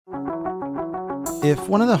If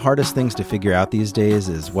one of the hardest things to figure out these days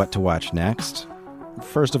is what to watch next,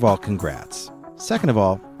 first of all, congrats. Second of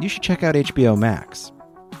all, you should check out HBO Max.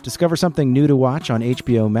 Discover something new to watch on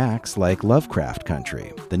HBO Max like Lovecraft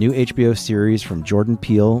Country, the new HBO series from Jordan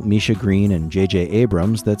Peele, Misha Green, and J.J.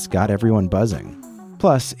 Abrams that's got everyone buzzing.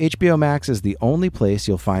 Plus, HBO Max is the only place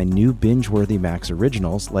you'll find new binge-worthy Max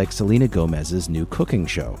originals like Selena Gomez's new cooking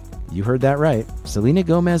show. You heard that right. Selena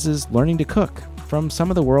Gomez is learning to cook from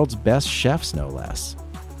some of the world's best chefs, no less.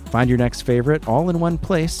 Find your next favorite all in one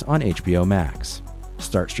place on HBO Max.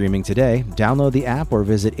 Start streaming today, download the app, or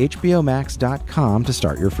visit hbomax.com to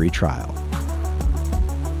start your free trial.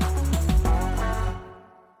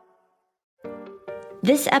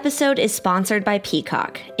 This episode is sponsored by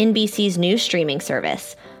Peacock, NBC's new streaming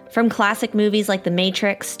service. From classic movies like The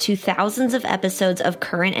Matrix to thousands of episodes of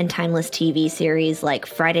current and timeless TV series like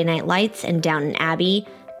Friday Night Lights and Downton Abbey,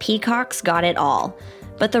 Peacock's got it all.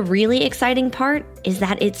 But the really exciting part is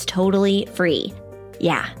that it's totally free.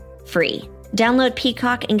 Yeah, free. Download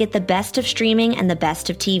Peacock and get the best of streaming and the best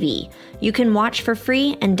of TV. You can watch for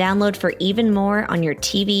free and download for even more on your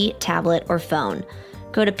TV, tablet, or phone.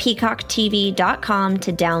 Go to peacocktv.com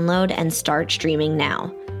to download and start streaming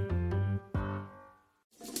now.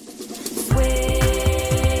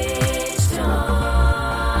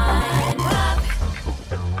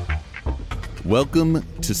 Welcome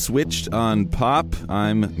to Switched on Pop.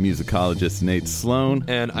 I'm musicologist Nate Sloan.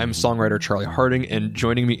 And I'm songwriter Charlie Harding, and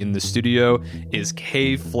joining me in the studio is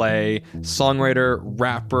Flay, songwriter,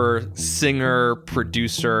 rapper, singer,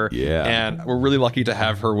 producer. Yeah. And we're really lucky to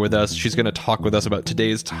have her with us. She's going to talk with us about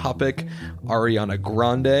today's topic, Ariana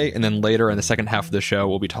Grande, and then later in the second half of the show,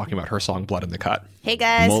 we'll be talking about her song Blood in the Cut. Hey,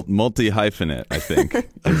 guys. Multi-hyphenate, I think,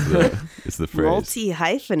 is the phrase.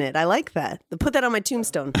 Multi-hyphenate. I like that. Put that on my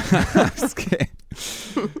tombstone.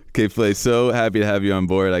 Okay, Flay, so happy to have you on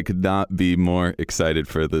board. I could not be more excited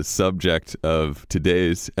for the subject of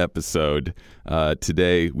today's episode.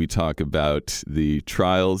 Today, we talk about the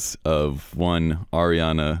trials of one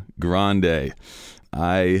Ariana Grande.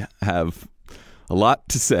 I have a lot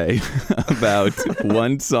to say about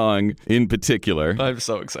one song in particular. I'm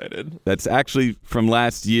so excited. That's actually from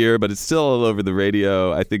last year, but it's still all over the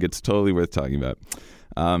radio. I think it's totally worth talking about.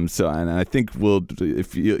 And I think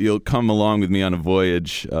if you'll come along with me on a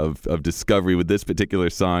voyage of discovery with this particular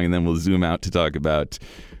song, and then we'll zoom out to talk about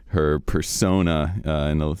her persona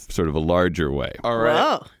in a sort of a larger way. All right.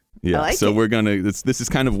 Whoa. Yeah, like so it. we're this is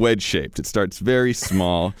kind of wedge-shaped. It starts very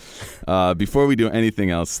small. Before we do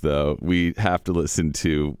anything else, though, we have to listen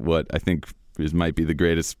to what I think might be the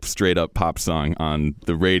greatest straight-up pop song on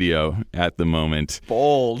the radio at the moment.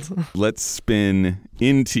 Bold. Let's spin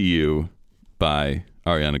Into You by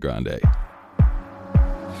Ariana Grande.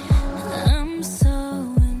 I'm so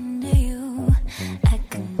into you, I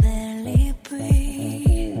can barely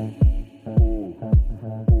breathe.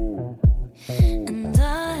 And all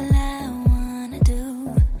I wanna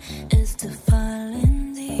do is to fall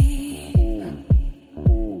in deep.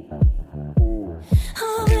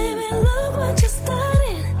 Oh baby, look what you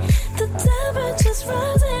started. The temperature's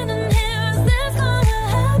rising and here is this gonna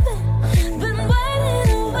happen. Been waiting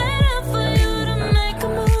and waiting for you to make a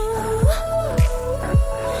move.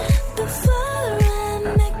 Before I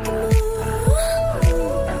make a move.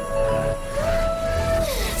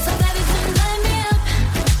 So baby, come light me up,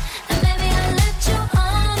 and maybe I'll let you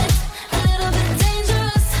on it. A little bit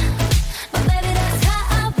dangerous, but baby, that's how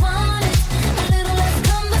I want it. A little less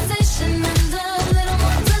conversation and a little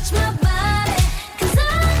more touch my body. 'Cause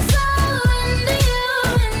I'm so into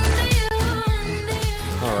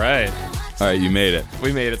you. All right. All right, you made it.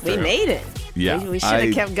 We made it We through. made it. Yeah, We should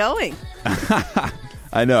have kept going.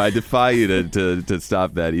 I know. I defy you to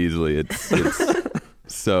stop that easily. It's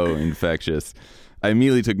so infectious. I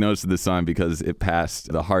immediately took notice of this song because it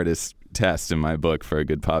passed the hardest test in my book for a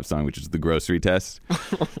good pop song, which is the grocery test,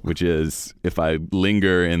 which is if I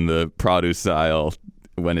linger in the produce aisle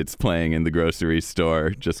when it's playing in the grocery store,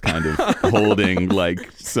 just kind of holding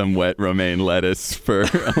like some wet romaine lettuce for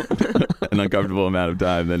an uncomfortable amount of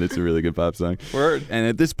time, then it's a really good pop song. Word. And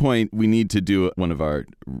at this point, we need to do one of our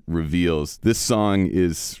reveals. This song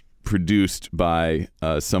is produced by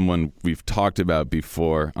someone we've talked about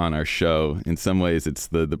before on our show. In some ways, it's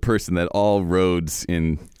the person that all roads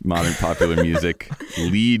in modern popular music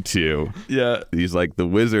lead to. Yeah. He's like the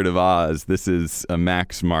Wizard of Oz. This is a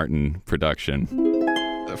Max Martin production.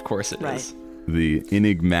 Of course it is. Right. The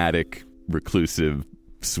enigmatic, reclusive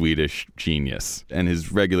Swedish genius and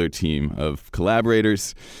his regular team of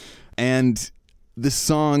collaborators. And this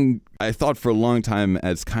song, I thought for a long time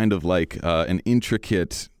as kind of like an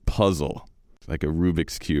intricate puzzle. like a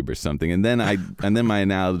Rubik's Cube or something. And then my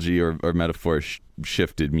analogy or metaphor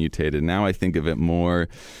shifted, mutated. Now I think of it more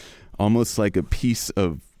almost like a piece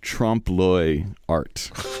of trompe-l'oiel art.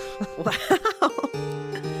 Wow.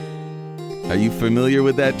 Are you familiar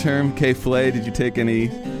with that term, Kay Flay? Did you take any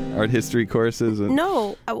art history courses?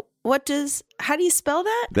 No. How do you spell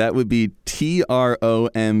that? That would be TROMPE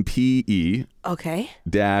Okay.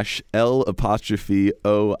 -L'Oiel.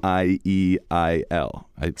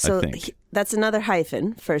 I think. That's another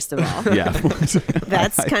hyphen, first of all. Yeah.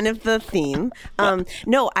 That's kind of the theme.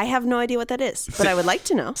 No, I have no idea what that is, but I would like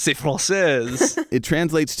to know. C'est français. It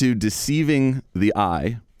translates to deceiving the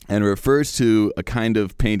eye and refers to a kind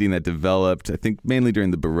of painting that developed, I think, mainly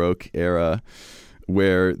during the Baroque era,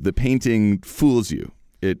 where the painting fools you.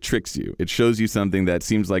 It tricks you. It shows you something that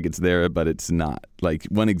seems like it's there, but it's not. Like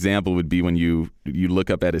one example would be when you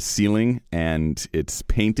look up at a ceiling and it's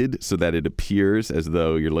painted so that it appears as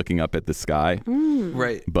though you're looking up at the sky.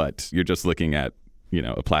 Right. But you're just looking at,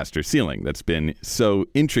 a plaster ceiling that's been so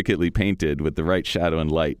intricately painted with the right shadow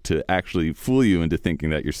and light to actually fool you into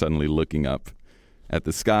thinking that you're suddenly looking up at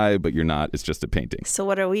the sky, but you're not. It's just a painting. So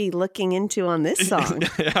what are we looking into on this song?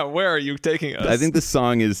 Yeah, where are you taking us? I think the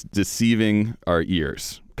song is deceiving our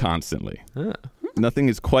ears constantly. Nothing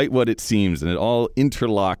is quite what it seems, and it all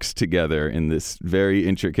interlocks together in this very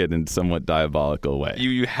intricate and somewhat diabolical way.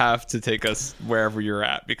 You have to take us wherever you're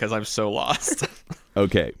at because I'm so lost.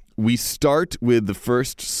 Okay, we start with the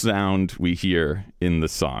first sound we hear in the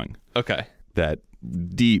song. Okay. That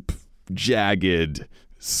deep, jagged,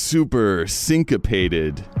 super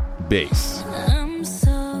syncopated bass. I'm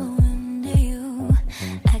so into you,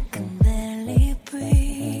 I can barely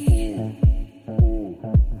breathe.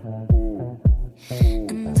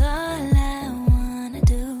 And all I wanna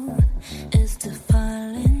do is to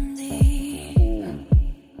fall in deep.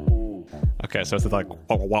 Okay, so it's like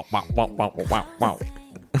wow, wow, wow, wow, wow, wow.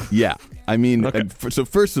 Yeah, I mean, Okay. so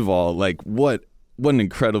first of all, like what an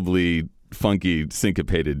incredibly funky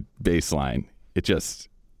syncopated bass line. It just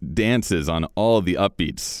dances on all the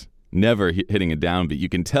upbeats, never hitting a downbeat. You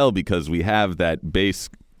can tell because we have that bass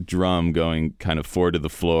drum going kind of four to the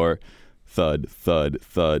floor, thud, thud,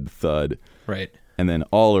 thud, thud. Right. And then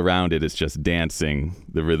all around it is just dancing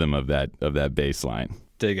the rhythm of that bass line.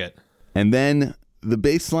 Dig it. And then the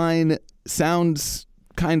bass line sounds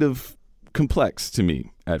kind of complex to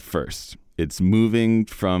me at first. It's moving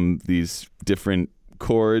from these different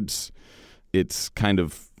chords. It's kind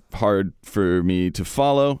of hard for me to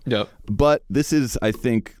follow. Yep. But this is, I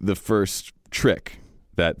think, the first trick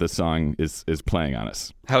that the song is playing on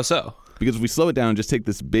us. How so? Because if we slow it down, just take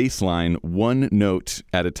this bass line one note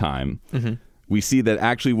at a time, we see that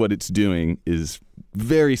actually what it's doing is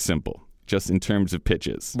very simple, just in terms of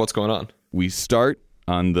pitches. What's going on? We start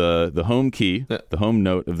on the home key, Yeah. the home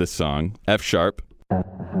note of the song, F sharp.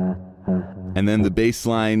 And then the bass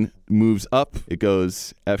line moves up. It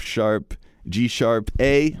goes F sharp, G sharp,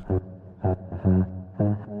 A,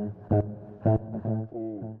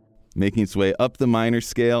 making its way up the minor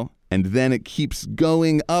scale, and then it keeps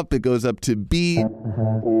going up. It goes up to B,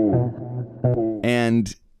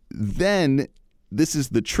 and then this is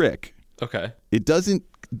the trick. Okay. It doesn't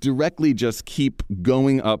directly just keep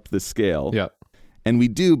going up the scale. Yeah. And we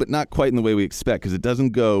do, but not quite in the way we expect, because it doesn't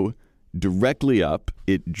go directly up.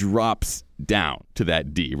 It drops down to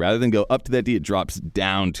that D. Rather than go up to that D, it drops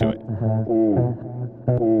down to it.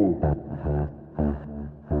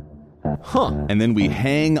 Huh. And then we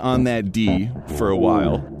hang on that D for a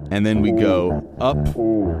while, and then we go up.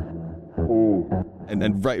 And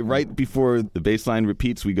then right before the bass line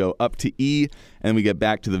repeats, we go up to E, and we get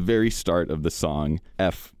back to the very start of the song,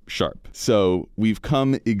 F sharp. So we've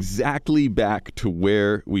come exactly back to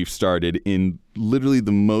where we've started in literally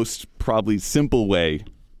the most probably simple way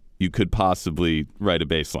you could possibly write a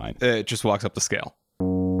bass line. It just walks up the scale.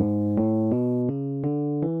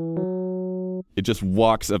 It just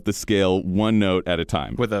walks up the scale one note at a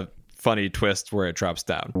time. With a funny twist where it drops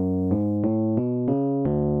down.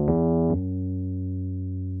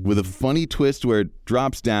 With a funny twist where it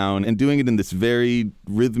drops down, and doing it in this very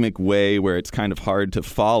rhythmic way where it's kind of hard to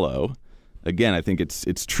follow. Again, I think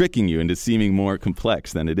it's tricking you into seeming more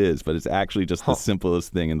complex than it is, but it's actually just the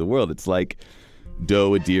simplest thing in the world. It's like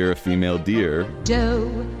doe, a deer, a female deer.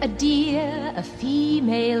 Doe, a deer, a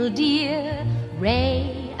female deer.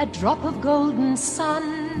 Ray, a drop of golden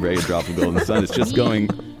sun. Ray, a drop of golden sun. It's just going,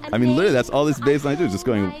 I mean, literally, that's all this bass line is, just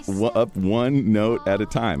going up one note at a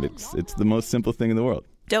time. It's the most simple thing in the world.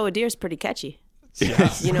 Doe a deer's pretty catchy.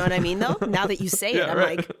 Yes. You know what I mean, though? Now that you say it, Yeah, I'm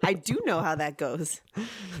right. like, I do know how that goes.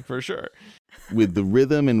 For sure. With the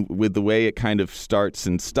rhythm and with the way it kind of starts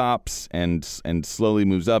and stops and slowly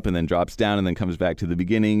moves up and then drops down and then comes back to the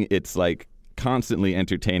beginning, it's like constantly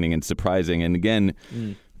entertaining and surprising, and again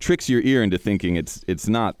tricks your ear into thinking it's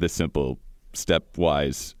not this simple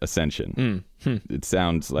stepwise ascension. It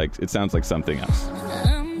sounds like something else.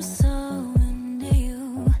 I'm so into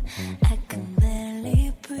you, I can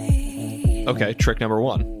barely breathe. Okay, trick number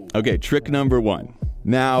 1. Okay, trick number 1.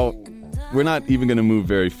 Now, we're not even going to move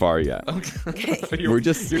very far yet. Okay. We're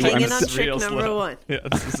just Hanging on I'm, trick real number slow. 1. Yeah,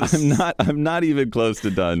 this is I'm not even close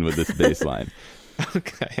to done with this bass line.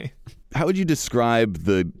 okay. How would you describe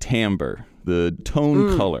the timbre, the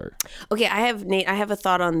tone color? Okay, Nate, I have a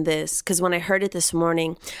thought on this because when I heard it this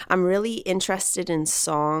morning, I'm really interested in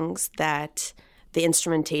songs that the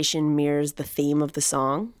instrumentation mirrors the theme of the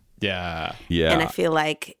song. Yeah. Yeah. And I feel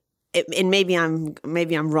like, and maybe I'm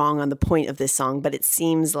wrong on the point of this song, but it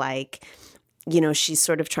seems like, you know, she's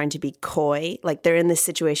sort of trying to be coy. Like they're in this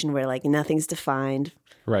situation where like nothing's defined.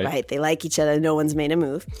 Right. They like each other. No one's made a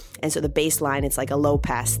move. And so the bass line, it's like a low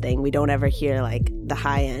pass thing. We don't ever hear like the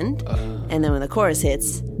high end. And then when the chorus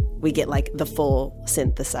hits, we get like the full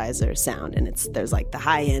synthesizer sound. And there's like the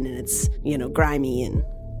high end and it's, you know, grimy.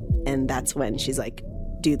 And that's when she's like,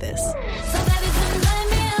 do this. So baby, come light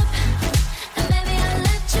me up, and maybe I'll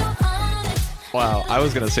let you on it. Wow. I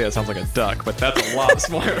was going to say it sounds like a duck, but that's a lot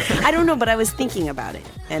smarter. I don't know, but I was thinking about it.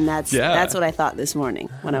 And that's what I thought this morning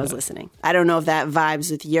when I was listening. I don't know if that vibes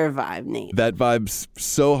with your vibe, Nate. That vibes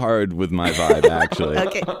so hard with my vibe, actually.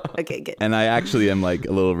 Okay, good. And I actually am like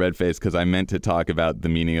a little red-faced because I meant to talk about the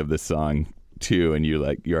meaning of this song too, and you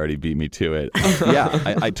already beat me to it. Yeah,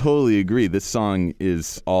 I totally agree. This song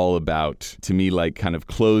is all about, to me, like kind of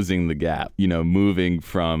closing the gap, you know, moving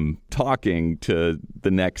from talking to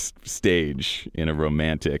the next stage in a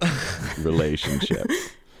romantic relationship.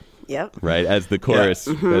 Yep. Right, as the chorus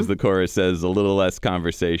says, a little less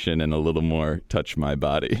conversation and a little more touch my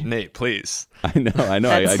body. Nate, please. I know.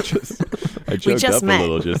 I choked up met. a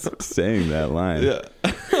little just saying that line. Yeah.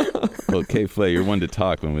 Well, Flay, you're one to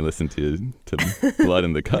talk when we listen to Blood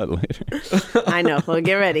in the Cut later. I know. Well,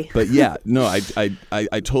 get ready. But yeah, no,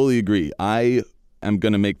 I totally agree. I am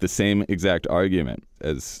going to make the same exact argument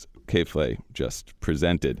as Flay just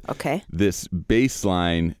presented. Okay. This bass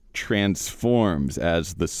line transforms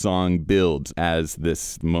as the song builds, as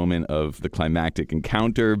this moment of the climactic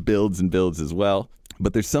encounter builds and builds as well.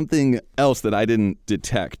 But there's something else that I didn't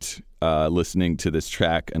detect listening to this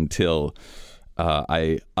track until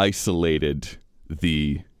I isolated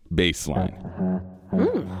the bass line.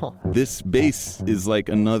 This bass is like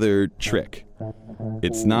another trick.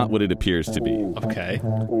 It's not what it appears to be. Okay.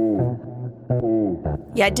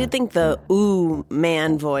 Yeah, I did think the ooh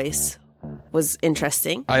man voice was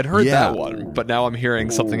interesting. I'd heard Yeah. that one, but now I'm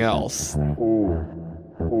hearing something else.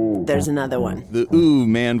 There's another one. The ooh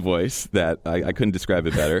man voice that I couldn't describe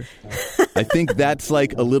it better. I think that's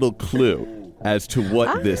like a little clue as to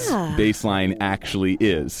what this bass line actually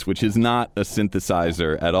is, which is not a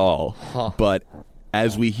synthesizer at all. But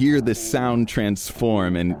as we hear this sound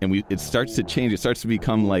transform and it starts to change, it starts to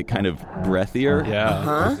become like kind of breathier.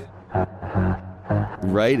 Yeah.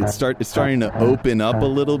 Right? It's starting to open up a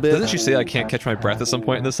little bit. Doesn't she say I can't catch my breath at some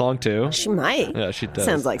point in the song too? She might. Yeah, she does.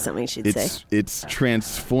 Sounds like something she'd say. It's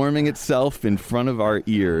transforming itself in front of our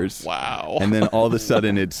ears. Wow. And then all of a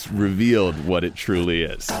sudden it's revealed what it truly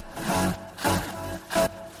is.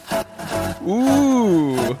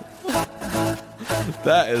 Ooh.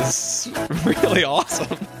 That is really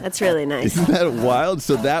awesome. That's really nice. Isn't that wild?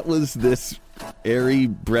 So that was this airy,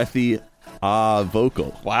 breathy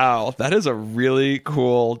vocal. Wow, that is a really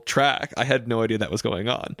cool track. I had no idea that was going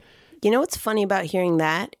on. You know what's funny about hearing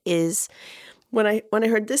that is when I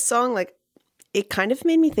heard this song, like it kind of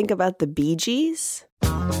made me think about the Bee Gees.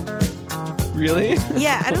 Really?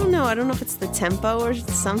 Yeah, I don't know. I don't know if it's the tempo or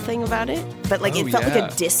something about it, but like Oh, it felt yeah.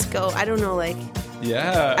 like a disco. I don't know, like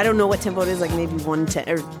Yeah. I don't know what tempo it is. Like maybe 110,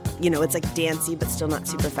 or you know, it's like dancey but still not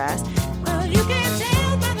super fast. Well, you can't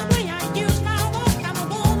tell by the way I use my walk.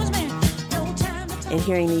 I'm a woman's man. No time to talk. And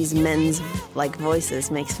hearing these men's like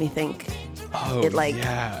voices makes me think it like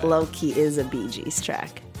low key is a Bee Gees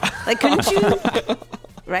track. Like, couldn't you?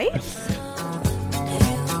 Right?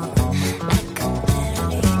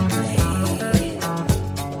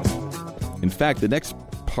 In fact, the next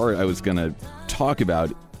part I was going to talk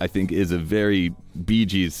about, I think, is a very Bee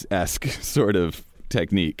Gees-esque sort of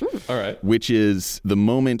technique. All right. Which is the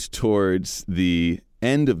moment towards the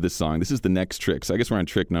end of the song. This is the next trick. So I guess we're on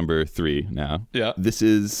trick number 3 now. Yeah. This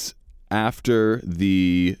is after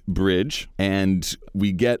the bridge, and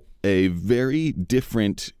we get a very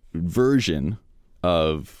different version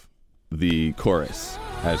of the chorus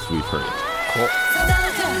as we've heard it. So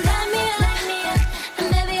darling, come let me up,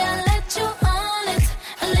 and baby, I'll let you on it.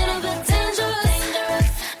 A little bit dangerous,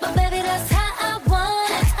 but baby, that's how I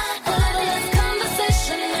want it. A little less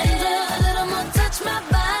conversation and a little more touch my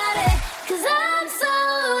body, 'cause I'm so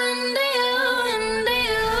into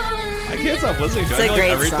you. I can't stop listening to it. It's a I feel like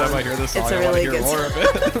great every song. time I hear this song, It's a I want really to hear good more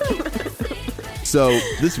song. of it. So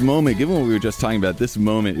this moment, given what we were just talking about, this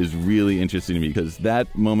moment is really interesting to me because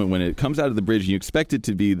that moment when it comes out of the bridge, you expect it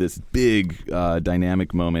to be this big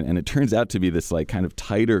dynamic moment, and it turns out to be this like kind of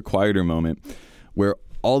tighter, quieter moment where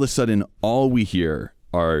all of a sudden all we hear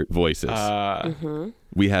are voices.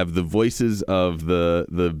 We have the voices of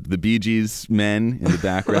the Bee Gees men in the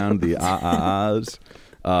background, the ah-ah-ahs.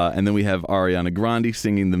 And then we have Ariana Grande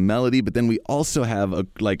singing the melody, but then we also have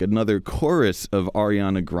another chorus of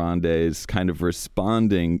Ariana Grande's kind of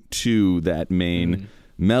responding to that main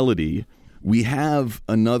melody. We have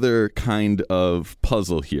another kind of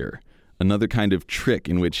puzzle here, another kind of trick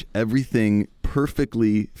in which everything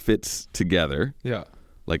perfectly fits together, Yeah.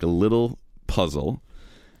 like a little puzzle.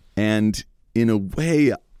 And in a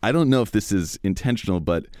way, I don't know if this is intentional,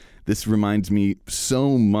 but this reminds me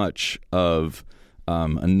so much of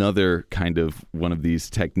another kind of one of these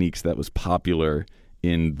techniques that was popular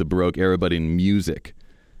in the Baroque era, but in music.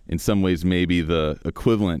 In some ways, maybe the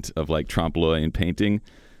equivalent of like Trompe-l'oiel in painting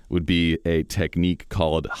would be a technique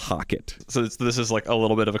called hocket. So this is like a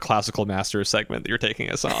little bit of a classical masters segment that you're taking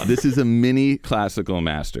us on. This is a mini classical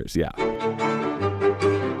masters, yeah.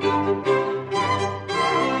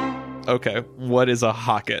 Okay, what is a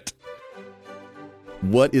hocket?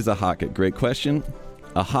 What is a hocket? Great question.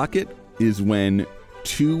 A hocket is when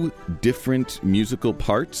two different musical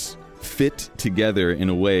parts fit together in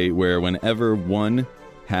a way where whenever one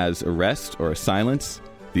has a rest or a silence,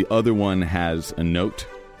 the other one has a note,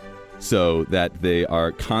 so that they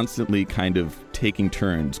are constantly kind of taking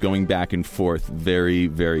turns, going back and forth very,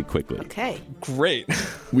 very quickly. Okay. Great.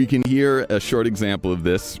 We can hear a short example of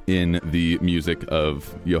this in the music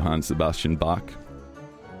of Johann Sebastian Bach.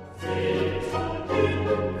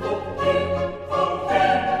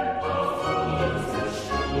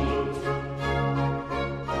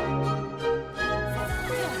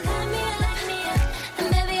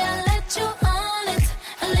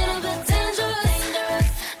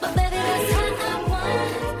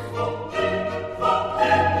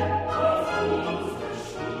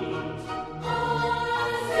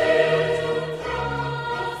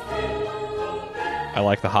 I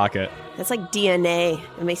like the hocket. That's like DNA.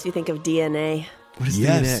 It makes me think of DNA. What is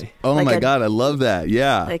Yes. DNA? Oh Like my a- God, I love that.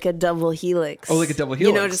 Yeah. Like a double helix. Oh, like a double You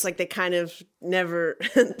know, helix. just like they kind of never,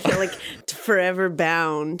 they're like forever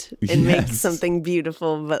bound and make Yes. something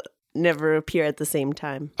beautiful, but never appear at the same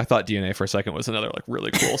time. I thought DNA for a second was another like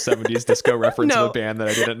really cool 70s disco reference No. of a band that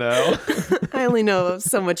I didn't know. I only know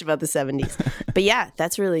so much about the 70s. But yeah,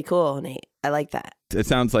 that's really cool, Nate. I like that. It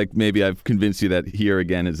sounds like maybe I've convinced you that here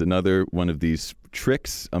again is another one of these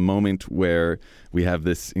tricks, a moment where we have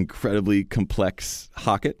this incredibly complex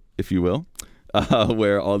hocket, if you will,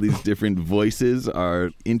 where all these different voices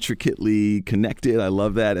are intricately connected. I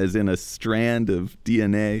love that, as in a strand of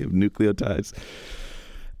DNA, of nucleotides.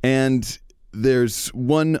 And there's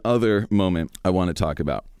one other moment I want to talk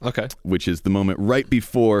about, Okay. which is the moment right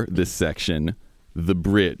before this section, the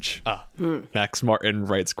bridge. Max Martin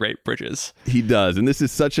writes great bridges. He does. And this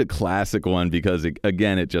is such a classic one because,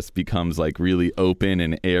 again, it just becomes like really open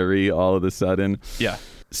and airy all of a sudden. Yeah.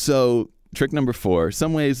 So trick number 4,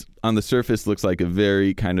 some ways on the surface looks like a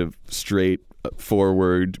very kind of straight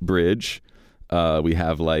forward bridge. We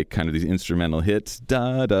have like kind of these instrumental hits,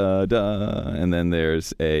 da, da, da, and then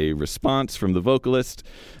there's a response from the vocalist.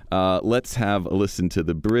 Let's have a listen to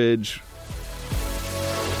the bridge.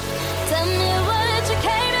 Tell me what you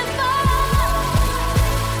came for,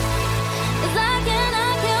 'cause I can't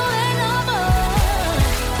wait no more.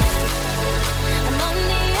 I'm on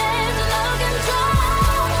the edge of no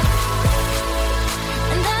control,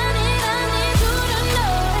 and I need you to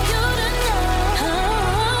know,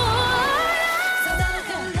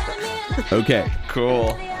 Okay.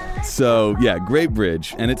 Cool. So, yeah, great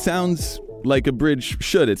bridge. And it sounds like a bridge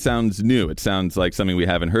should. It sounds new. It sounds like something we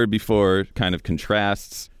haven't heard before, kind of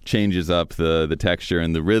contrasts, changes up the texture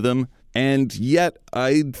and the rhythm. And yet,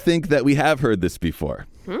 I think that we have heard this before.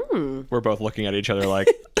 We're both looking at each other like,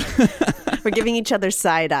 We're giving each other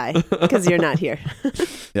side eye because you're not here.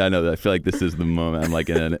 Yeah, I know. I feel like this is the moment I'm like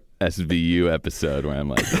in an SVU episode where I'm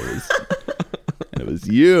like, it was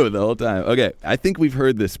you the whole time. Okay, I think we've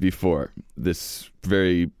heard this before. This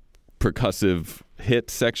very percussive, hit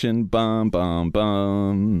section, bum, bum,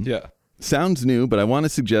 bum. Yeah. Sounds new, but I want to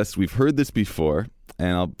suggest we've heard this before,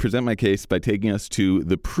 and I'll present my case by taking us to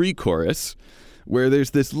the pre-chorus, where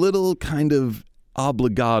there's this little kind of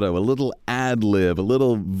obligato, a little ad-lib, a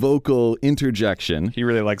little vocal interjection. He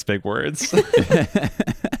really likes big words.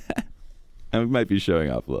 I might be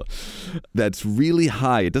showing off a little. That's really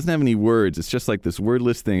high. It doesn't have any words. It's just like this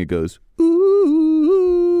wordless thing. It goes,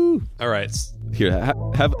 ooh. All right. Here,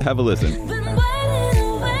 have a listen. Been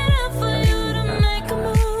waiting for you to make a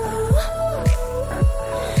move.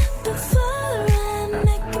 Before I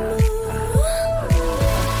make a move.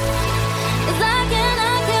 'Cause I can't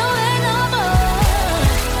wait no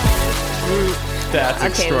more.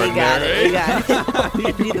 That's Okay, we got extraordinary. it. We got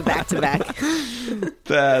it. Do the back-to-back.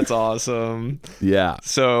 That's awesome. Yeah.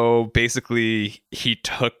 So basically, he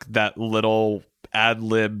took that little ad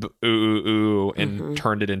lib ooh ooh ooh and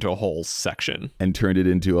turned it into a whole section. And turned it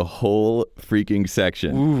into a whole freaking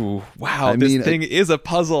section. Ooh, wow. I This mean, thing is a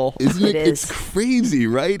puzzle. Isn't it? It is. It's crazy,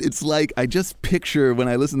 right? It's like I just picture, when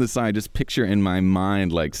I listen to the song, I just picture in my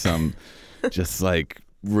mind like some just like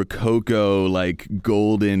Rococo, like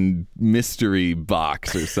golden mystery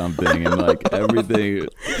box or something, and like everything.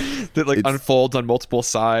 That like It's- unfolds on multiple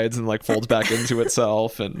sides and like folds back into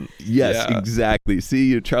itself. And Yes, yeah. exactly.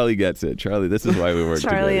 See, Charlie gets it. Charlie, this is why we work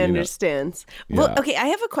together. Charlie you know? understands. Well, Yeah. okay, I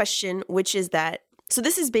have a question, which is that, so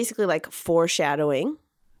this is basically like foreshadowing,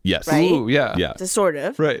 Yes. right? Ooh, yeah. Yeah. so sort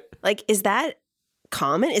of. Right. Like, is that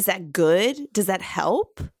common? Is that good? Does that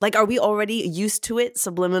help? Like, are we already used to it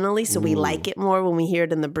subliminally, so we like it more when we hear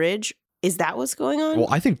it in the bridge? Is that what's going on? Well,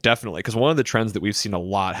 I think definitely, because one of the trends that we've seen a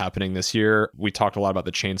lot happening this year, we talked a lot about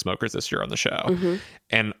the Chainsmokers this year on the show.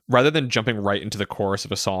 And rather than jumping right into the chorus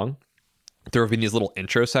of a song, there have been these little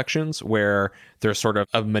intro sections where there's sort of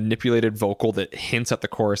a manipulated vocal that hints at the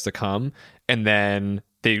chorus to come, and then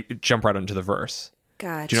they jump right into the verse.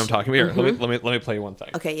 Gotcha. Do you know what I'm talking about? Here, let me play you one thing.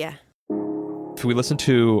 Okay, yeah. If we listen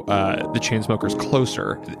to the Chainsmokers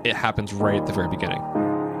closer, it happens right at the very beginning.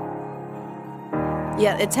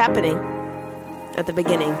 Yeah, it's happening at the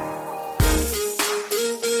beginning.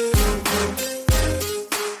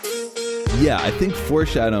 Yeah, I think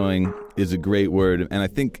foreshadowing is a great word, and I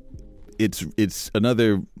think it's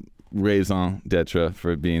another raison d'etre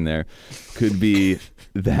for being there. Could be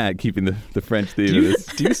that, keeping the French theme of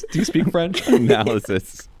this Do you speak French?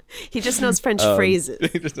 analysis. He just knows French phrases.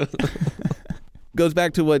 Goes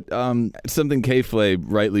back to what something Flay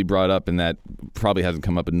rightly brought up, and that probably hasn't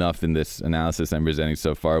come up enough in this analysis I'm presenting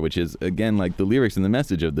so far, which is, again, like the lyrics and the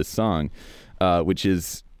message of this song, which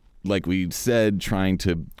is, like we said, trying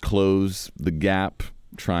to close the gap,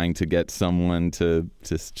 trying to get someone to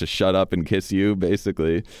shut up and kiss you,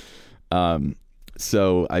 basically.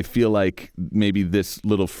 So I feel like maybe this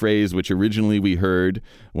little phrase, which originally we heard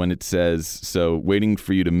when it says, so waiting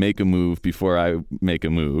for you to make a move before I make a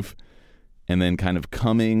move, and then kind of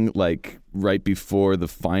coming like right before the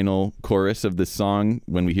final chorus of the song,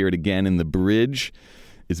 when we hear it again in the bridge,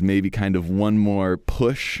 is maybe kind of one more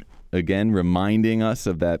push, again, reminding us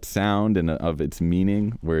of that sound and of its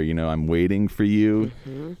meaning, where, you know, I'm waiting for you.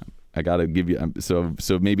 I got to give you, so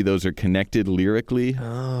maybe those are connected lyrically.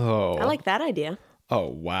 Oh. I like that idea. Oh,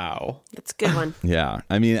 wow. That's a good one. Yeah.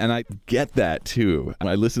 I mean, and I get that too.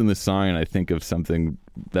 I listen to this song and I think of something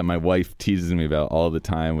that my wife teases me about all the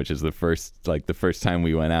time, which is the first time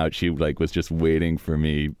we went out, she like was just waiting for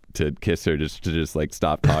me to kiss her, just to like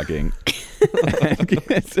stop talking and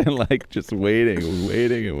kiss, and like just waiting.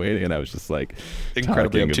 And I was just like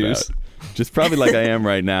Incredibly talking obtuse. about, just probably like I am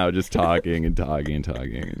right now, just talking.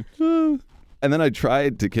 And then I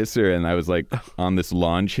tried to kiss her, and I was like on this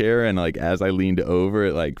lawn chair, and like as I leaned over,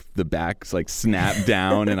 it, like the backs like snapped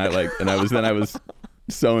down, and I was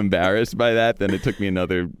so embarrassed by that. Then it took me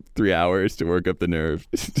another 3 hours to work up the nerve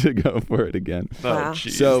to go for it again. Wow. Oh,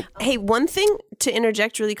 geez. So Hey, one thing to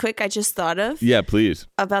interject really quick, I just thought of yeah, please,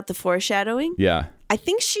 about the foreshadowing. yeah, I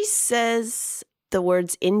think she says the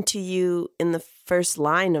words "into you" in the first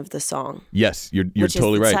line of the song. yes, you're Which is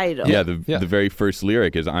totally the right. title. Yeah, Yeah. the very first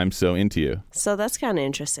lyric is "I'm so into you." So that's kind of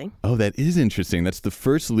interesting. Oh, that is interesting. That's the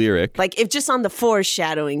first lyric. Like, if just on the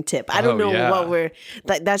foreshadowing tip, I don't Oh, know yeah. what we're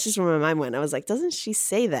like. That's just where my mind went. I was like, doesn't she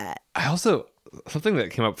say that? I also, something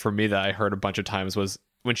that came up for me that I heard a bunch of times was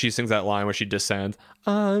when she sings that line where she descends,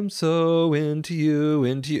 I'm so into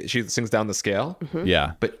you. She sings down the scale,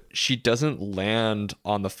 Yeah, but she doesn't land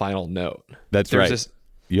on the final note. that's There's right. this-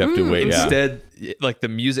 You have to wait. Yeah, Instead, like the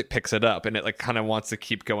music picks it up and it like kind of wants to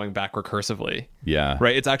keep going back recursively. yeah,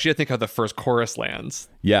 Right? It's actually, I think, how the first chorus lands.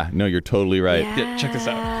 yeah. No, you're totally right. Yeah, check this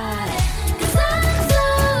out. 'Cause I'm so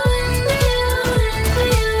into you, into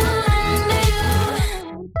you,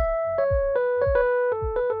 into you.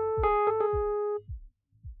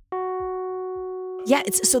 Yeah,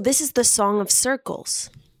 so this is the Song of Circles.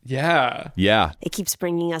 Yeah. Yeah. It keeps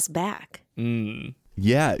bringing us back.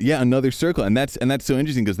 Yeah, another circle. And that's so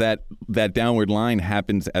interesting because that downward line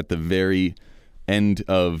happens at the very end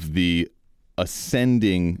of the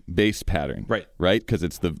ascending bass pattern. Right? Because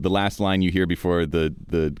it's the last line you hear before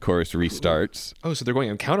the chorus restarts. Oh, so they're going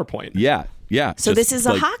on counterpoint. Yeah. So this is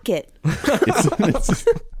a hocket. It's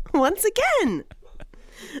Once again.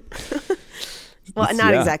 Well,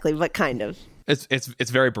 not exactly, but kind of.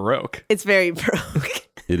 It's very Baroque. It's very Baroque.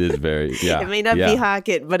 It is very, It may not be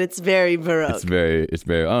hocket, but it's very Baroque. It's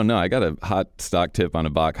very, oh no, I got a hot stock tip on a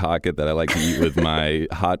Bach hocket that I like to eat with my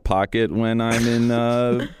hot pocket when I'm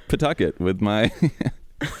in Pawtucket with my...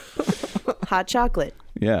 Hot chocolate.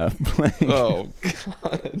 Yeah. Oh,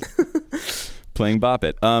 God. Playing Bop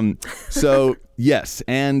It. So, yes,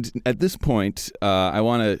 and at this point, I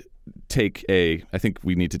want to I think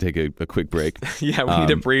we need to take a quick break. Yeah, we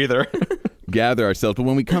need a breather. Gather ourselves. But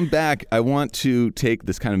when we come back, I want to take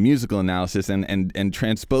this kind of musical analysis and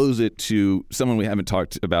transpose it to someone we haven't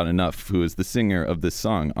talked about enough, who is the singer of this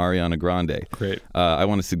song, Ariana Grande. Great. I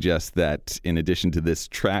want to suggest that in addition to this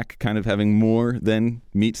track kind of having more than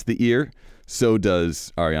meets the ear, so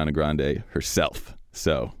does Ariana Grande herself.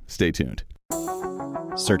 So stay tuned.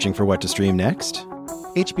 Searching for what to stream next?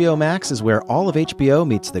 HBO Max is where all of HBO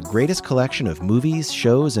meets the greatest collection of movies,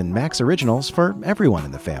 shows, and Max originals for everyone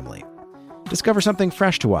in the family. Discover something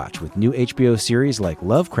fresh to watch with new HBO series like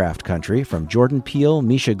Lovecraft Country from Jordan Peele,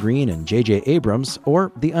 Misha Green, and J.J. Abrams,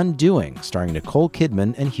 or The Undoing, starring Nicole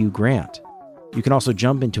Kidman and Hugh Grant. You can also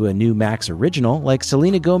jump into a new Max original like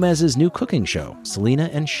Selena Gomez's new cooking show, Selena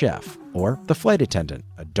and Chef, or The Flight Attendant,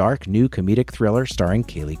 a dark new comedic thriller starring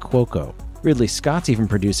Kaylee Cuoco. Ridley Scott's even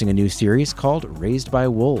producing a new series called Raised by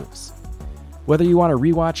Wolves. Whether you want to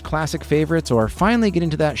rewatch classic favorites or finally get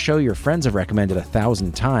into that show your friends have recommended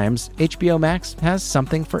 1,000 times, HBO Max has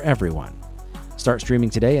something for everyone. Start streaming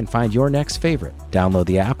today and find your next favorite. Download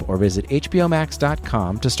the app or visit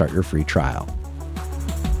hbomax.com to start your free trial.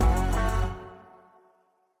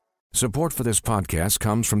 Support for this podcast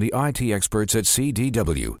comes from the IT experts at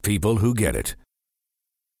CDW, people who get it.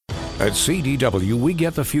 At CDW, we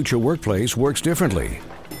get the future workplace works differently.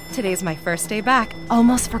 Today's my first day back.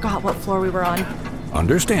 Almost forgot what floor we were on.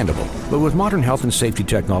 Understandable. But with modern health and safety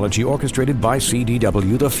technology orchestrated by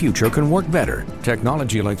CDW, the future can work better.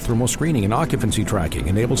 Technology like thermal screening and occupancy tracking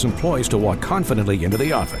enables employees to walk confidently into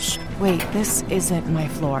the office. Wait, this isn't my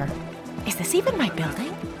floor. Is this even my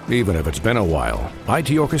building? Even if it's been a while.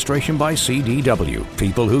 IT orchestration by CDW.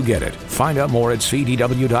 People who get it. Find out more at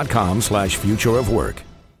cdw.com/future of work.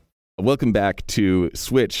 Welcome back to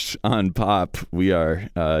Switched on Pop. We are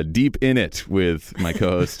deep in it with my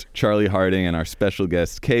co-host Charlie Harding and our special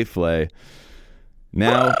guest Kay Flay.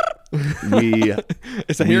 Now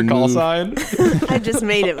is that your call sign? I just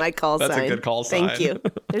made it my call sign. That's a good call sign. Thank you.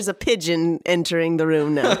 There's a pigeon entering the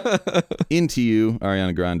room now. Into You,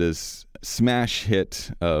 Ariana Grande's smash hit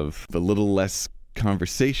of a little less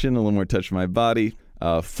conversation, a little more touch of my body.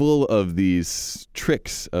 Full of these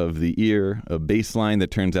tricks of the ear, a bass line that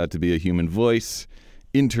turns out to be a human voice,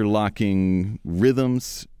 interlocking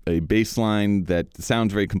rhythms, a bass line that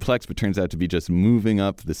sounds very complex but turns out to be just moving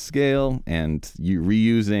up the scale, and you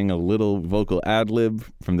reusing a little vocal ad-lib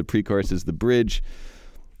from the pre-chorus as the bridge.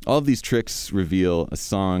 All of these tricks reveal a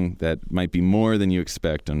song that might be more than you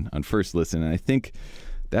expect on first listen, and I think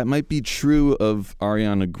that might be true of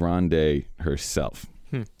Ariana Grande herself.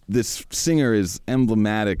 This singer is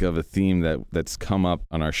emblematic of a theme that's come up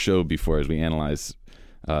on our show before as we analyze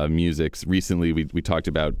music. Recently, we talked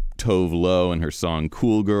about Tove Lo and her song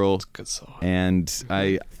Cool Girl. That's a good song. And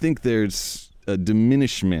I think there's a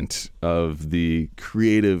diminishment of the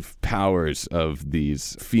creative powers of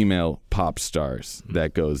these female pop stars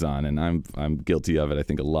that goes on. And I'm guilty of it. I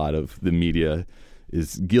think a lot of the media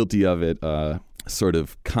is guilty of it. Sort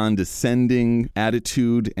of condescending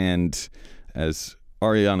attitude, and as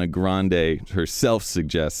Ariana Grande herself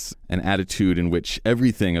suggests, an attitude in which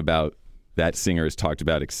everything about that singer is talked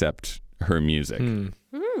about except her music.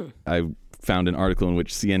 I found an article in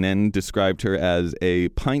which CNN described her as a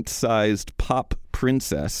pint-sized pop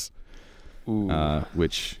princess,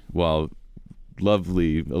 which, while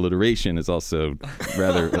lovely alliteration, is also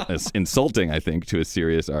rather insulting, I think, to a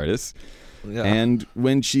serious artist. Yeah. And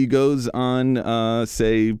when she goes on,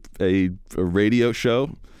 say, a radio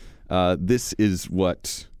show, this is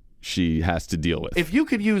what she has to deal with. If you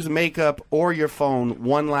could use makeup or your phone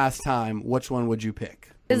one last time, which one would you pick?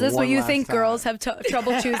 Is this what one you last think time. girls have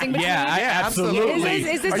trouble choosing between? absolutely.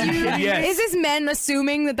 Is this Are you? you kidding? Yes. Is this men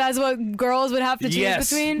assuming that that's what girls would have to choose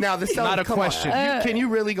between? Now, this is not a question. Can you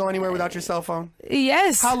really go anywhere without your cell phone?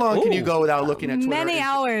 Yes. How long can you go without looking at Twitter? Many Insta-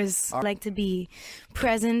 hours. I like to be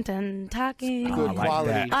present and talking. Good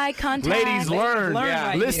quality. Eye contact. Ladies, learn.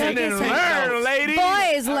 Listen and learn, ladies.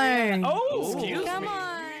 Boys, learn. Oh, excuse Come me.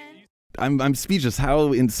 on. I'm speechless.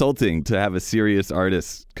 How insulting to have a serious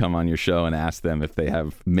artist come on your show and ask them if they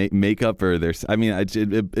have makeup or their. I mean,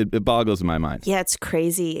 it boggles my mind. Yeah, it's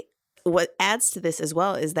crazy. What adds to this as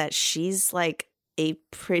well is that she's like a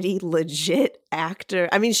pretty legit actor.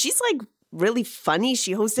 I mean, she's like really funny.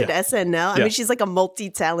 She hosted SNL. I mean, she's like a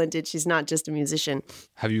multi-talented. She's not just a musician.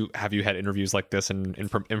 Have you had interviews like this in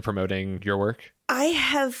promoting your work? I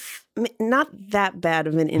have not that bad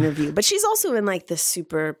of an interview, but she's also in like the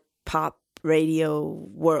super pop radio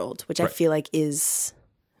world, which I feel like is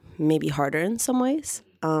maybe harder in some ways.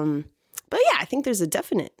 But yeah, I think there's a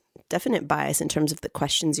definite bias in terms of the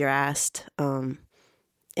questions you're asked. And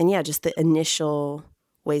yeah, just the initial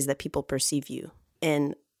ways that people perceive you.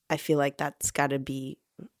 And I feel like that's got to be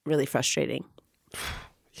really frustrating.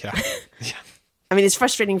 Yeah. I mean, it's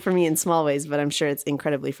frustrating for me in small ways, but I'm sure it's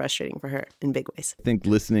incredibly frustrating for her in big ways. I think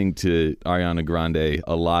listening to Ariana Grande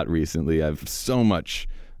a lot recently, I have so much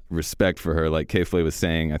respect for her. Like Flay was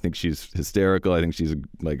saying, I think she's hysterical. I think she's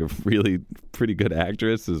like a really pretty good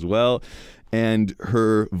actress as well. And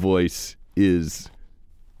her voice is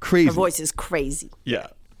crazy. Her voice is crazy. Yeah.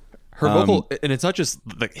 Her vocal, and it's not just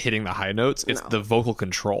like hitting the high notes, it's the vocal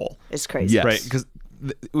control. It's crazy. Yes. Right? Because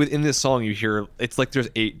within this song you hear, it's like there's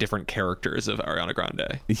 8 different characters of Ariana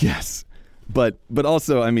Grande. Yes. But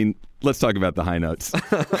also, I mean, let's talk about the high notes.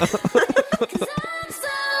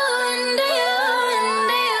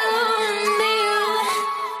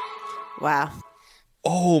 Wow.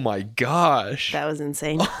 Oh my gosh. That was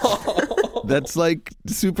insane. That's like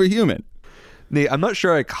superhuman. Nate, I'm not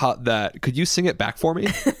sure I caught that. Could you sing it back for me?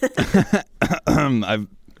 I've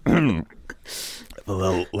a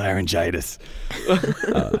little laryngitis.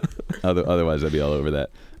 Otherwise, I'd be all over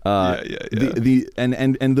that.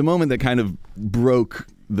 And the moment that kind of broke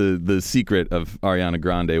the secret of Ariana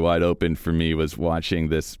Grande wide open for me was watching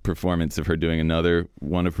this performance of her doing another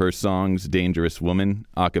one of her songs, "Dangerous Woman,"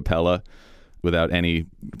 a cappella, without any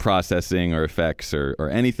processing or effects or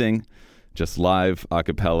anything, just live a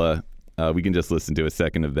cappella. We can just listen to a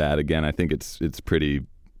second of that again. I think it's pretty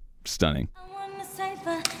stunning. I wanna save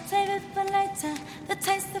it for later. The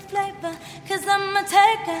taste, the flavor. Cause I'm a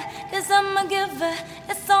taker, cause I'm a giver.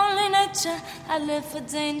 It's only nature. I live for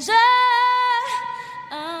danger.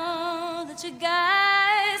 Oh, that you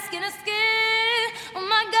guys get a skin. Oh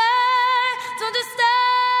my God, don't you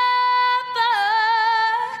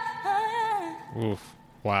stop. Oof.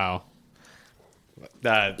 Wow.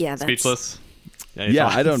 That Yeah, that's- speechless. Yeah,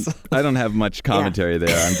 I don't have much commentary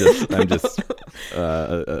there. I'm just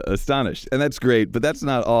astonished, and that's great. But that's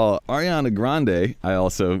not all. Ariana Grande, I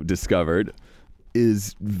also discovered,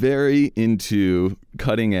 is very into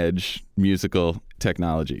cutting edge musical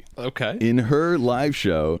technology. Okay. In her live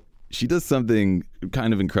show, she does something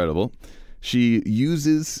kind of incredible. She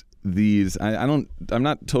uses these. I'm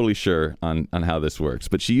not totally sure on how this works,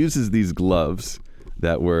 but she uses these gloves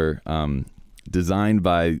that were designed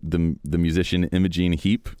by the musician Imogen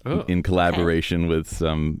Heap in collaboration with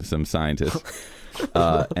some scientists,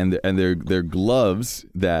 and they're gloves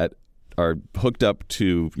that are hooked up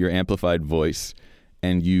to your amplified voice,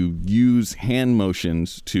 and you use hand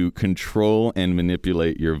motions to control and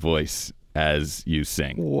manipulate your voice as you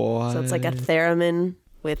sing. So it's like a theremin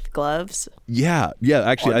with gloves? Yeah.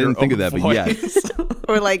 Actually, I didn't think of that, but yes.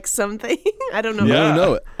 Or like something? I don't know.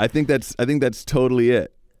 No. I think that's totally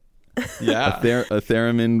it. Yeah. A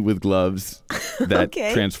theremin with gloves that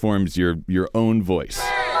transforms your own voice.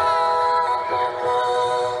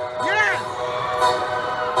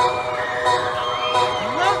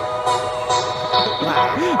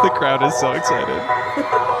 The crowd is so excited.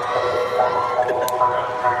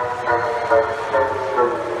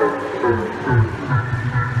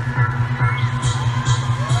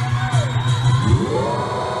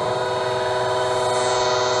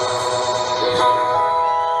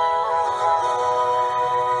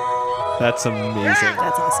 That's amazing.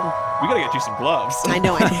 That's awesome. We gotta get you some gloves. I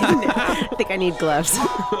know. I think I need gloves.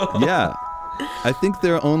 Yeah. I think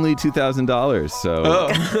they're only $2,000. So,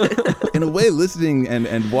 in a way, listening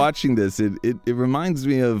and watching this, it reminds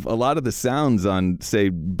me of a lot of the sounds on, say,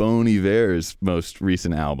 Bon Iver's most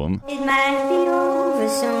recent album. It might be over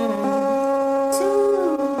soon.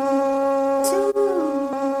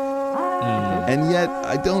 And yet,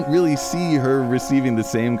 I don't really see her receiving the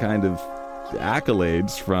same kind of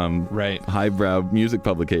accolades from highbrow music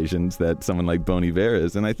publications that someone like Bon Iver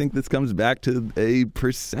is. And I think this comes back to a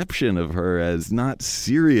perception of her as not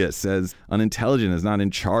serious, as unintelligent, as not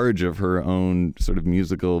in charge of her own sort of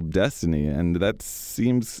musical destiny. And that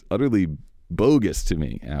seems utterly bogus to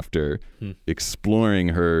me after exploring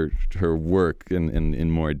her work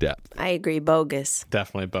in more depth. I agree, bogus.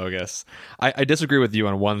 Definitely bogus. I disagree with you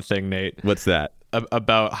on one thing, Nate. What's that?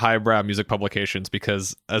 About highbrow music publications,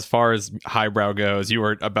 because as far as highbrow goes, you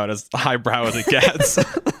are about as highbrow as it gets.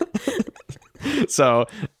 So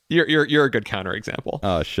you're a good counterexample.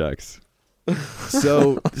 Oh, shucks.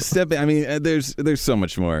 So there's so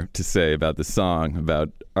much more to say about the song, about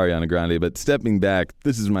Ariana Grande, but stepping back,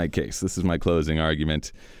 this is my case. This is my closing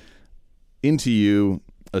argument. Into You,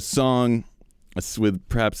 a song with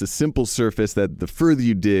perhaps a simple surface that the further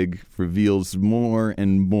you dig reveals more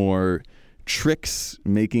and more tricks,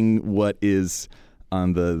 making what is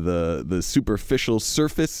on the superficial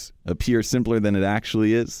surface appear simpler than it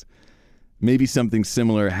actually is. Maybe something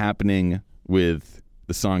similar happening with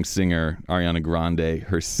the song singer Ariana Grande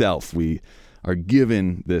herself. We are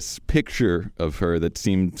given this picture of her that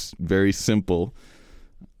seems very simple.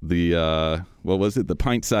 The the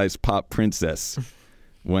pint-sized pop princess,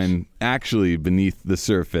 when actually beneath the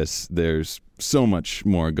surface there's so much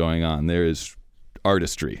more going on. There is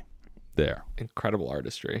artistry there. Incredible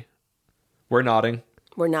artistry. We're nodding.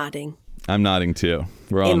 I'm nodding too.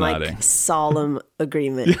 We're all in nodding. Like solemn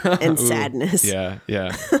agreement and sadness. Yeah.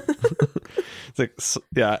 It's like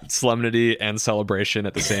solemnity and celebration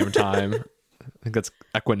at the same time. I think that's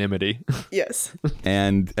equanimity. Yes.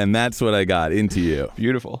 And that's what I got. Into You.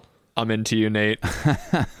 Beautiful. I'm into you, Nate.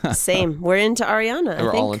 Same. We're into Ariana.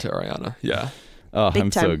 We're all into Ariana. Yeah. Oh, Big I'm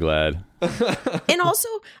time. so glad. And also,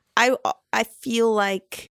 I feel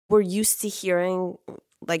like we're used to hearing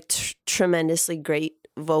like tremendously great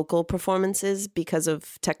vocal performances because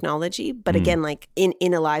of technology. But again, like in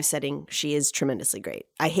a live setting, she is tremendously great.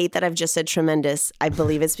 I hate that I've just said tremendous. I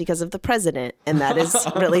believe it's because of the president, and that is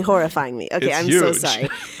really horrifying me. Okay, I'm so sorry.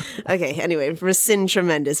 Okay, anyway, rescind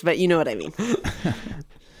tremendous, but you know what I mean.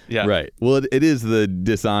 Yeah. Right. Well, it is the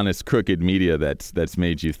dishonest, crooked media that's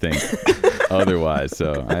made you think otherwise.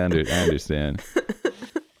 So I understand.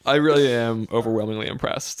 I really am overwhelmingly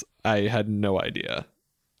impressed. I had no idea.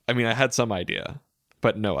 I mean, I had some idea,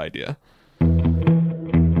 but no idea.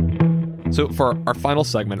 So for our final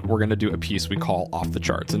segment, we're going to do a piece we call Off the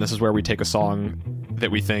Charts. And this is where we take a song that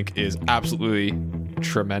we think is absolutely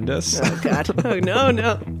tremendous. Oh, God. Oh,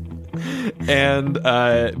 no. And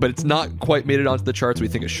but it's not quite made it onto the charts. We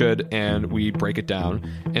think it should, and we break it down.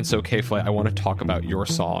 And so, Flay, I want to talk about your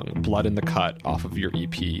song "Blood in the Cut" off of your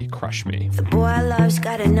EP "Crush Me." The boy I love's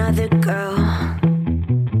got another girl.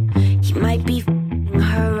 He might be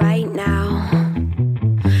her right now.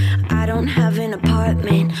 I don't have an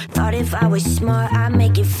apartment. Thought if I was smart I'd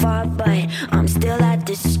make it far, but I'm still at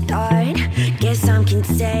the start. Guess I'm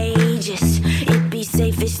contagious. It'd be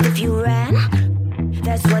safest if you ran.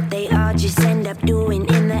 That's what they all just end up doing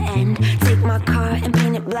in the end. Take my car and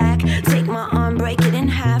paint it black. Take my arm, break it in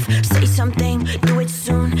half. Say something, do it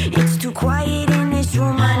soon. It's too quiet in this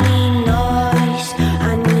room. I need noise.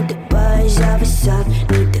 I need the buzz of a sub.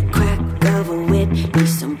 Need the crack of a whip. Need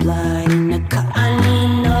some blood in the cup. I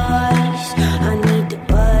need noise. I need the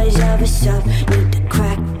buzz of a sub. Need the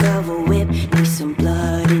crack of a whip. Need some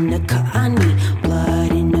blood in the cup. I need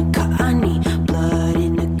blood in the cup. I need blood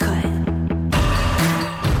in the cut.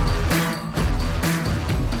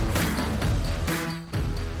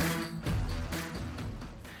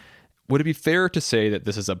 Would it be fair to say that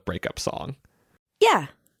this is a breakup song? Yeah,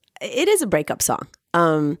 it is a breakup song.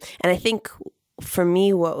 And I think for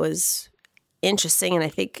me, what was interesting and I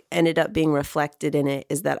think ended up being reflected in it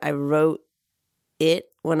is that I wrote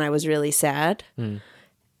it when I was really sad. And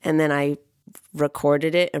then I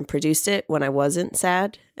recorded it and produced it when I wasn't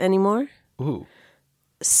sad anymore. Ooh.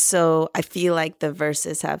 So I feel like the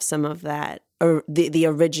verses have some of that, or the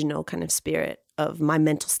original kind of spirit of my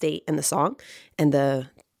mental state in the song, and the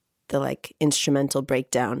like instrumental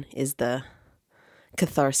breakdown is the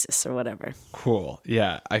catharsis or whatever. Cool.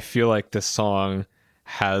 Yeah, I feel like this song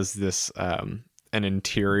has this an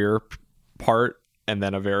interior part and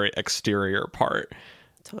then a very exterior part.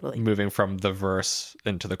 Totally. Moving from the verse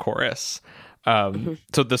into the chorus.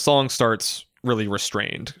 So the song starts really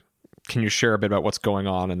restrained. Can you share a bit about what's going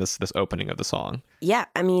on in this opening of the song? Yeah,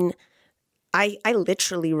 I mean, I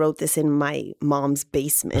literally wrote this in my mom's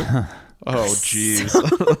basement. Oh, jeez.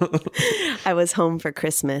 I was home for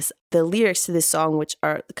Christmas. The lyrics to this song, which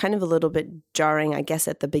are kind of a little bit jarring, I guess,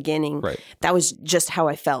 at the beginning, Right. that was just how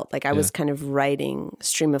I felt. Like I was kind of writing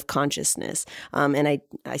stream of consciousness. And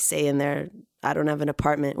I say in there, I don't have an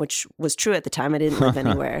apartment, which was true at the time. I didn't live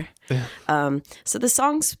anywhere. So the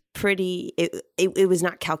song's pretty, it was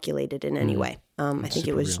not calculated in any way. I think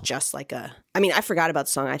it was just like I forgot about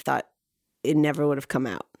the song. I thought it never would have come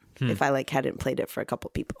out if I hadn't played it for a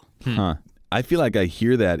couple people. Huh. I feel like I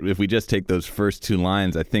hear that if we just take those first two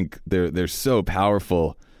lines. I think they're so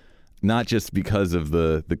powerful, not just because of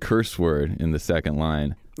the curse word in the second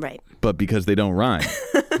line, right? But because they don't rhyme.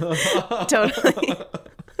 Totally.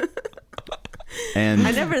 And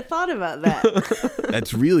I never thought about that.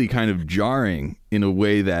 That's really kind of jarring in a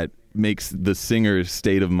way that makes the singer's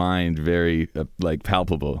state of mind very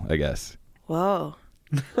palpable, I guess. Whoa.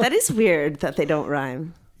 That is weird that they don't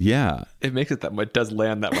rhyme. Yeah. It makes it does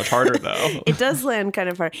land that much harder, though. It does land kind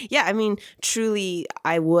of hard. Yeah, I mean, truly,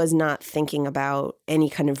 I was not thinking about any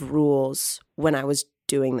kind of rules when I was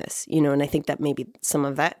doing this, and I think that maybe some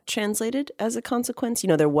of that translated as a consequence.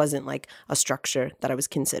 There wasn't a structure that I was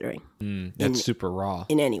considering. That's super raw.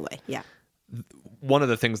 In any way, yeah. One of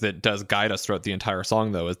the things that does guide us throughout the entire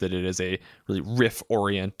song, though, is that it is a really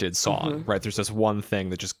riff-oriented song, right? There's this one thing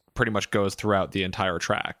that just pretty much goes throughout the entire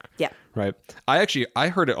track. Yeah. Right? I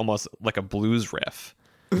heard it almost like a blues riff.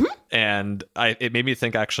 And it made me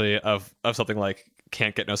think, actually, of something like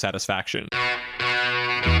Can't Get No Satisfaction.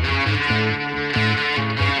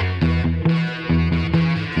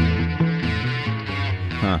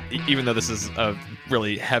 Even though this is a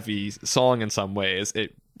really heavy song in some ways,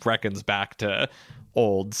 it reckons back to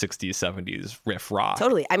old 60s, 70s riff rock.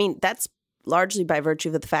 Totally. I mean, that's largely by virtue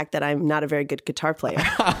of the fact that I'm not a very good guitar player.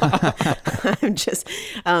 I'm just,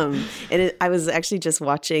 I was actually just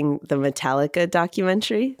watching the Metallica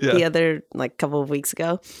documentary the other, couple of weeks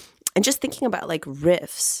ago, and just thinking about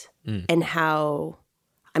riffs and how,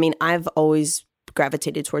 I've always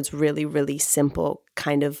gravitated towards really, really simple,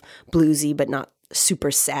 kind of bluesy, but not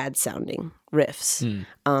super sad sounding riffs.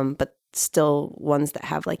 But still ones that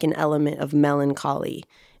have an element of melancholy.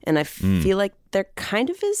 And I feel like there kind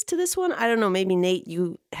of is to this one. I don't know, maybe Nate,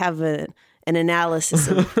 you have an analysis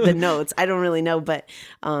of the notes. I don't really know, but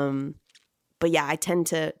yeah, I tend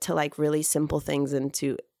to like really simple things and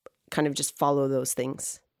to kind of just follow those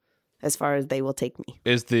things as far as they will take me.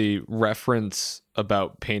 Is the reference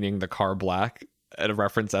about painting the car black a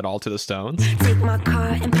reference at all to the Stones? Take my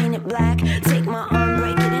car and paint it black. Take my arm,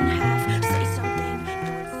 break it in half. Say something.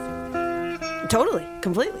 Totally,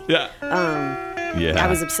 completely. Yeah. I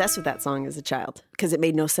was obsessed with that song as a child because it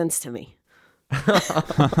made no sense to me.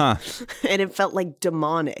 And it felt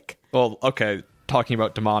demonic. Well, okay, talking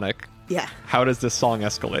about demonic. Yeah. How does this song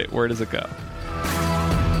escalate? Where does it go?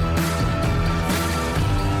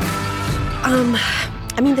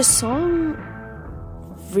 The song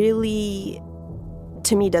really,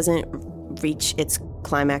 to me, doesn't reach its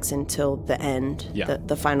climax until the end,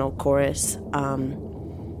 the final chorus,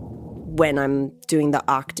 when I'm doing the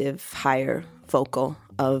octave higher vocal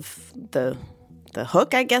of the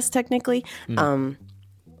hook, I guess, technically, on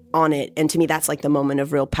it. And to me, that's the moment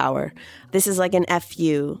of real power. This is an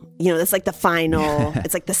FU, it's the final,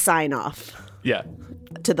 it's the sign off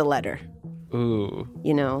to the letter. Ooh.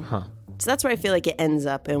 So that's where I feel like it ends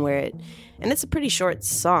up and and it's a pretty short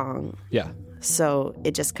song. Yeah. So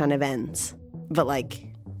it just kind of ends, but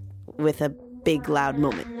with a big loud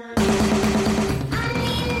moment.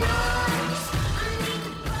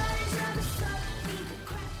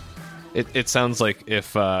 It sounds like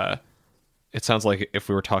if we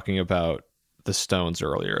were talking about the Stones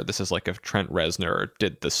earlier, this is if Trent Reznor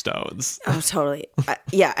did the Stones. Oh, totally. I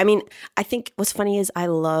think what's funny is I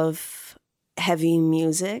love heavy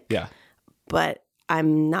music. Yeah. But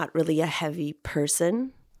I'm not really a heavy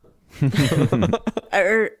person. I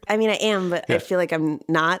am, but I feel like I'm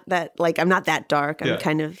not that, I'm not that dark. I'm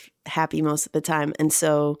kind of happy most of the time. And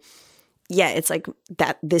so, yeah, it's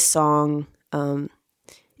that this song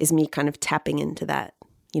is me kind of tapping into that,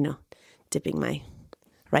 dipping my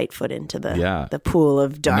right foot into the pool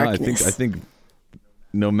of darkness. No, I think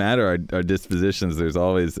no matter our dispositions, there's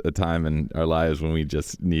always a time in our lives when we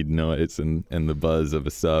just need noise and the buzz of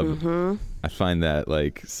a sub. Mm-hmm. I find that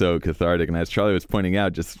so cathartic. And as Charlie was pointing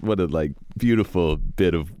out, just what a beautiful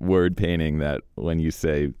bit of word painting that when you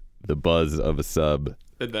say the buzz of a sub,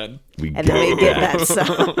 and then we get that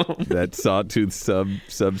sub. That sawtooth sub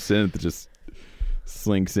synth just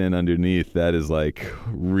slinks in underneath, that is like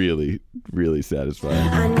really, really satisfying.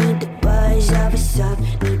 I need the buzz of a sub.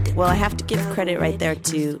 Well, I have to give credit right there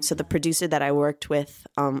to the producer that I worked with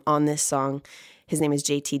on this song. His name is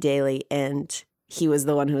JT Daly, and he was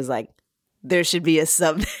the one who was like, there should be a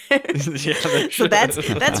sub there. So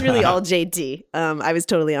that's really all JT. I was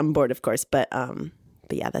totally on board, of course, but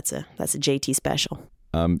yeah, that's a JT special.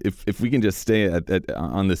 If we can just stay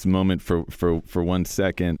on this moment for 1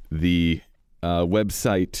 second, the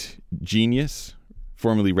website Genius,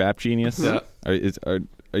 formerly Rap Genius, are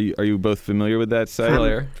you both familiar with that site?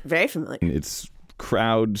 Familiar. Very familiar. It's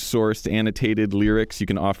crowd-sourced, annotated lyrics. You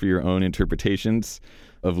can offer your own interpretations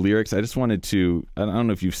of lyrics. I just wanted to, I don't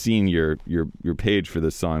know if you've seen your page for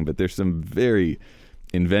this song, but there's some very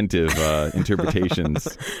inventive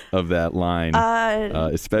interpretations of that line.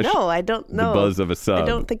 Especially no, I don't know. The buzz of a sub. I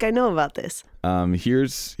don't think I know about this.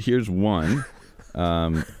 Here's one.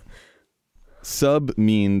 Sub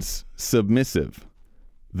means submissive.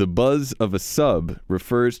 The buzz of a sub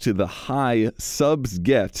refers to the high subs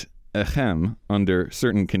get under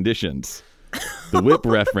certain conditions. The whip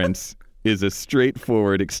reference is a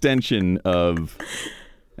straightforward extension of,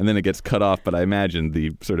 and then it gets cut off, but I imagine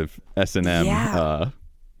the sort of S&M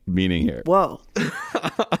meaning here. Whoa.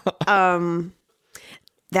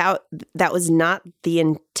 That was not the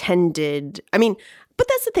intended, I mean, but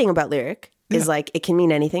that's the thing about lyric is like it can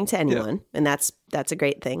mean anything to anyone, and that's a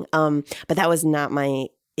great thing. But that was not my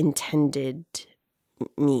intended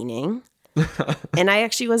meaning. And I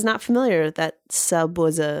actually was not familiar that sub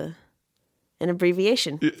was an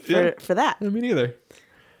abbreviation for that. Me neither.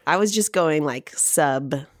 I was just going like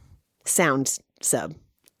sub, sound sub,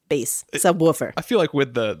 bass, subwoofer. I feel like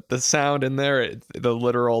with the sound in there, the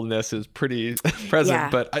literalness is pretty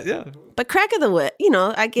present. But But crack of the whip,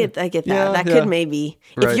 I get that. That could maybe,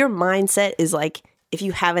 if your mindset is like, if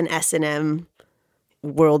you have an S&M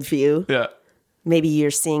worldview, maybe you're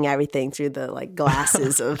seeing everything through the like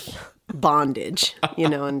glasses of bondage,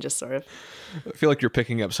 and just sort of. I feel like you're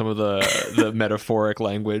picking up some of the metaphoric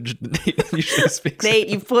language Nate usually speaks. Nate,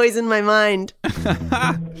 you've poisoned my mind.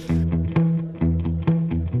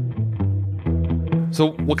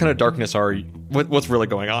 So what kind of darkness are you? What's really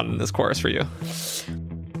going on in this chorus for you?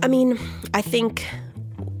 I mean, I think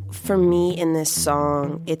for me in this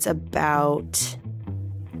song, it's about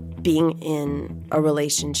being in a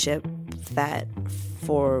relationship that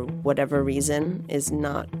for whatever reason is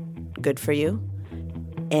not good for you,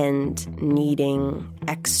 and needing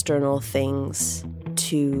external things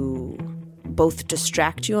to both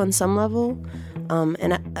distract you on some level.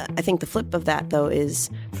 And I think the flip of that, though, is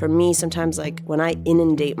for me, sometimes like when I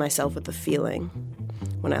inundate myself with a feeling,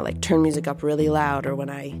 when I like turn music up really loud, or when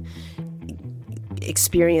I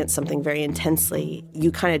experience something very intensely,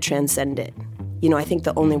 you kind of transcend it. I think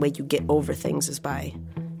the only way you get over things is by,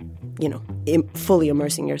 fully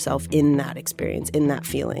immersing yourself in that experience, in that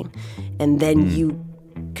feeling. And then you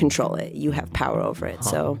control it. You have power over it.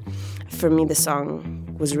 So for me, the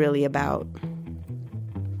song was really about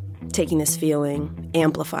taking this feeling,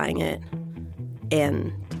 amplifying it,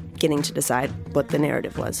 and getting to decide what the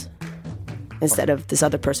narrative was, instead of this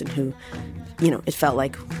other person who, it felt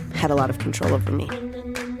like had a lot of control over me.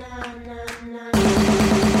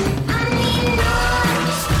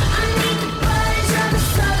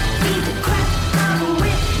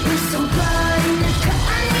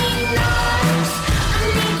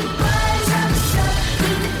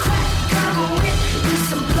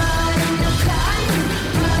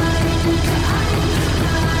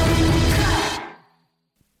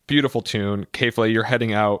 Beautiful tune. Flay, you're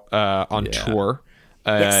heading out on tour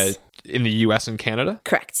in the U.S. and Canada?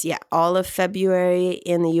 Correct, yeah. All of February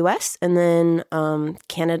in the U.S. and then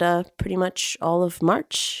Canada pretty much all of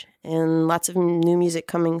March, and lots of new music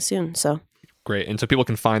coming soon, so. Great. And so people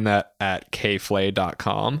can find that at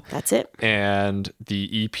kflay.com. That's it. And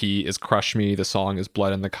the EP is Crush Me. The song is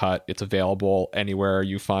Blood in the Cut. It's available anywhere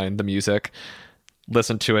you find the music.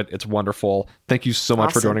 Listen to it. It's wonderful. Thank you so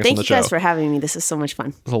much for joining us on the show. Thank you guys for having me. This is so much fun.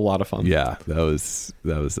 It was a lot of fun. Yeah, that was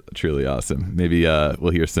truly awesome. Maybe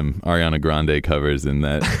we'll hear some Ariana Grande covers in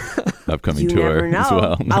that upcoming tour as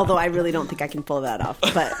well. Although I really don't think I can pull that off.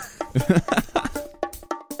 But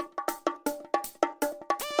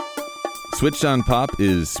Switched on Pop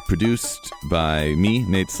is produced by me,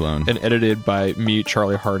 Nate Sloan, and edited by me,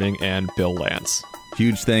 Charlie Harding, and Bill Lance.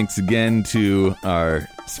 Huge thanks again to our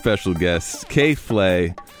special guest,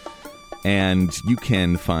 Flay. And you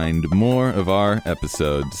can find more of our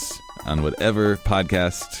episodes on whatever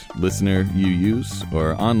podcast listener you use,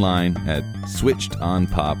 or online at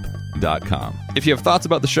switchedonpop.com. switchedonpop.com. If you have thoughts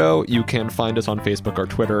about the show, you can find us on Facebook or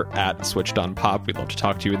Twitter at Switched On Pop. We'd love to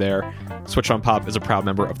talk to you there. Switched On Pop is a proud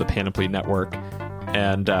member of the Panoply Network.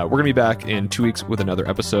 And we're going to be back in 2 weeks with another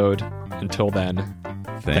episode. Until then,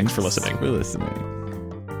 thanks for listening.